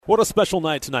What a special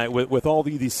night tonight with all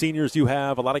these seniors you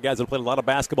have. A lot of guys that have played a lot of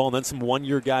basketball and then some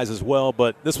one-year guys as well.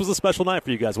 But this was a special night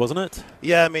for you guys, wasn't it?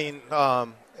 Yeah, I mean,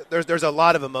 there's a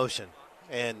lot of emotion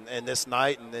in this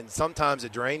night, and then sometimes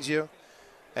it drains you.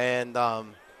 And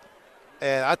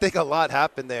I think a lot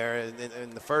happened there in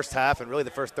the first half and really the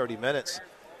first 30 minutes.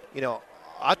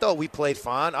 I thought we played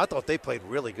fine. I thought they played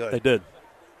really good. They did.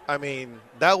 I mean,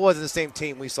 that wasn't the same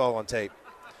team we saw on tape.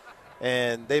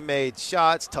 And they made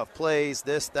shots, tough plays,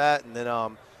 this, that, and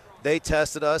then they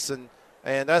tested us, and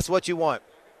that's what you want.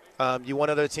 You want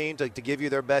another team to give you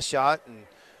their best shot,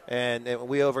 and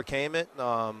we overcame it.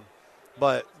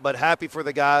 But happy for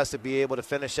the guys to be able to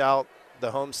finish out the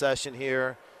home session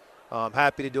here.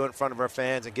 Happy to do it in front of our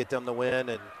fans and get them to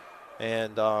win,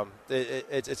 and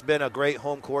it's been a great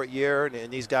home court year,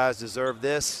 and these guys deserve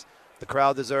this. The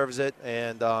crowd deserves it,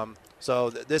 and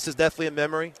so this is definitely a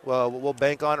memory. Well, we'll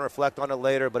bank on it, reflect on it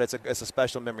later, but it's a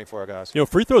special memory for our guys.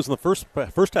 Free throws in the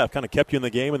first half kind of kept you in the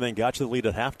game and then got you the lead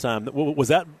at halftime. Was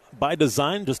that by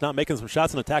design, just not making some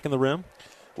shots and attacking the rim?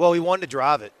 Well, we wanted to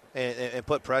drive it and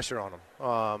put pressure on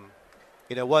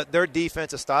them. What their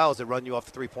defensive style is to run you off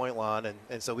the three-point line,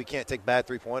 and so we can't take bad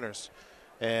three-pointers.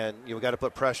 And we got to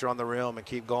put pressure on the rim and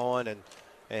keep going, and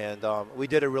we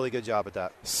did a really good job at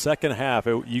that. Second half,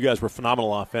 you guys were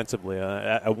phenomenal offensively.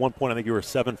 At one point, I think you were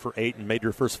 7 for 8 and made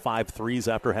your first 5 threes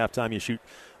after halftime. You shoot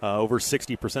over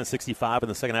 60%, 65% in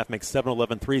the second half, make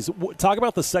 7-11 threes. Talk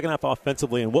about the second half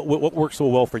offensively and what worked so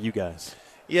well for you guys.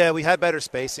 Yeah, we had better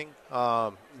spacing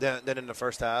than in the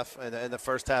first half. And in the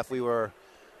first half, we were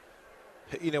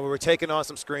taking on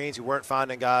some screens. We weren't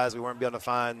finding guys. We weren't being able to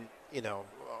find,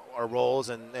 our roles.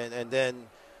 And then,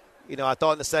 I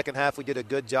thought in the second half we did a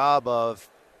good job of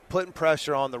putting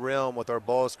pressure on the rim with our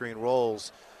ball screen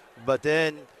rolls. But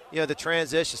then, the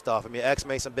transition stuff. I mean, X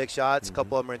made some big shots. A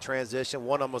couple of them were in transition.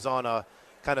 One of them was on a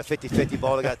kind of 50-50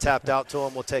 ball that got tapped out to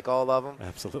him. We'll take all of them.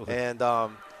 Absolutely. And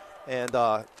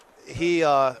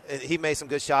he made some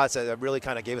good shots that really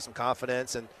kind of gave us some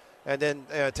confidence. And then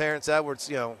Terrence Edwards,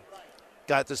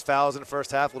 got his fouls in the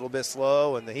first half a little bit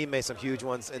slow, and he made some huge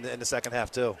ones in the second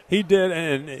half too. He did,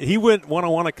 and he went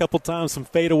one-on-one a couple times, some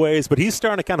fadeaways, but he's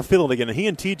starting to kind of feel it again. And he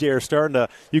and TJ are starting to,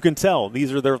 you can tell,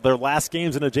 these are their last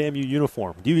games in a JMU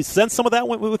uniform. Do you sense some of that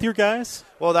with your guys?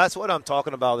 Well, that's what I'm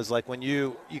talking about is like when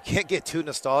you can't get too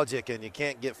nostalgic and you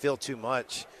can't feel too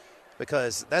much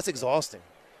because that's exhausting.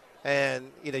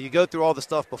 And, you go through all the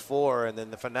stuff before and then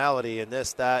the finality and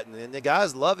this, that, and the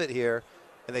guys love it here.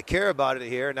 And they care about it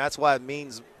here, and that's why it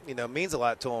means a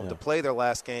lot to them to play their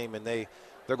last game, and they're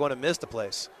going to miss the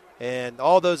place. And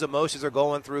all those emotions are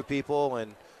going through people,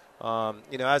 and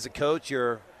as a coach,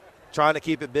 you're trying to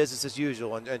keep it business as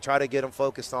usual and try to get them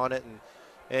focused on it.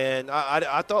 And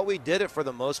I thought we did it for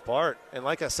the most part. And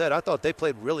like I said, I thought they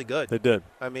played really good. They did.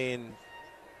 I mean,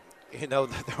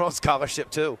 they're on scholarship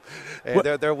too, and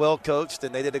they're well coached,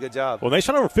 and they did a good job. Well, they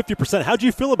shot over 50%. How did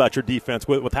you feel about your defense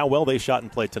with how well they shot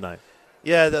and played tonight?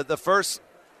 Yeah, the first,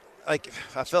 I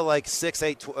felt like 6,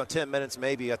 8, 10 minutes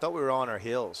maybe, I thought we were on our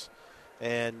heels.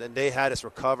 And they had us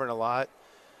recovering a lot.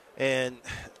 And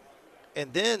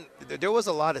then there was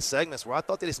a lot of segments where I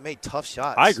thought they just made tough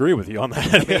shots. I agree with you on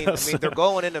that. I mean, they're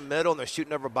going in the middle and they're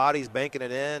shooting over bodies, banking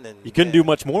it in. And you couldn't do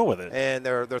much more with it. And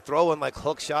they're throwing like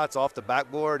hook shots off the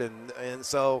backboard. And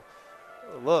so,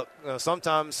 look,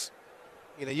 sometimes,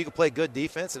 you can play good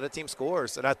defense and the team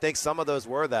scores. And I think some of those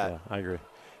were that. Yeah, I agree.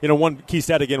 One key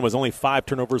stat, again, was only 5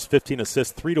 turnovers, 15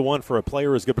 assists. 3-1 for a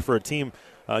player is good for a team.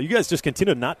 You guys just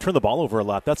continue to not turn the ball over a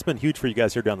lot. That's been huge for you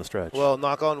guys here down the stretch. Well,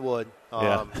 knock on wood.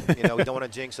 Yeah. We don't want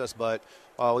to jinx us, but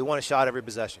we want a shot every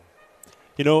possession.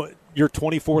 Your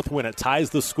 24th win, it ties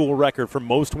the school record for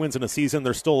most wins in a season.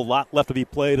 There's still a lot left to be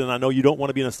played, and I know you don't want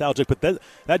to be nostalgic, but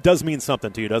that does mean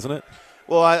something to you, doesn't it?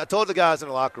 Well, I told the guys in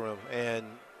the locker room, and,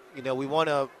 we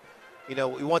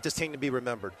want this team to be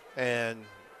remembered. And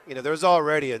 – there's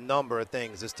already a number of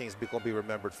things this team's going to be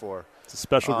remembered for. It's a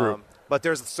special group. But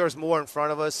there's more in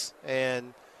front of us.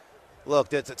 And, look,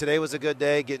 today was a good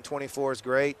day. Getting 24 is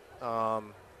great.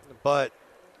 But,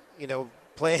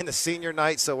 playing the senior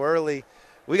night so early,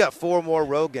 we got 4 more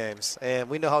road games. And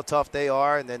we know how tough they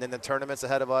are. And then the tournament's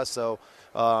ahead of us. So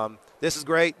this is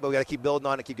great, but we got to keep building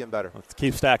on it and keep getting better. Let's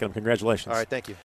keep stacking them. Congratulations. All right, thank you.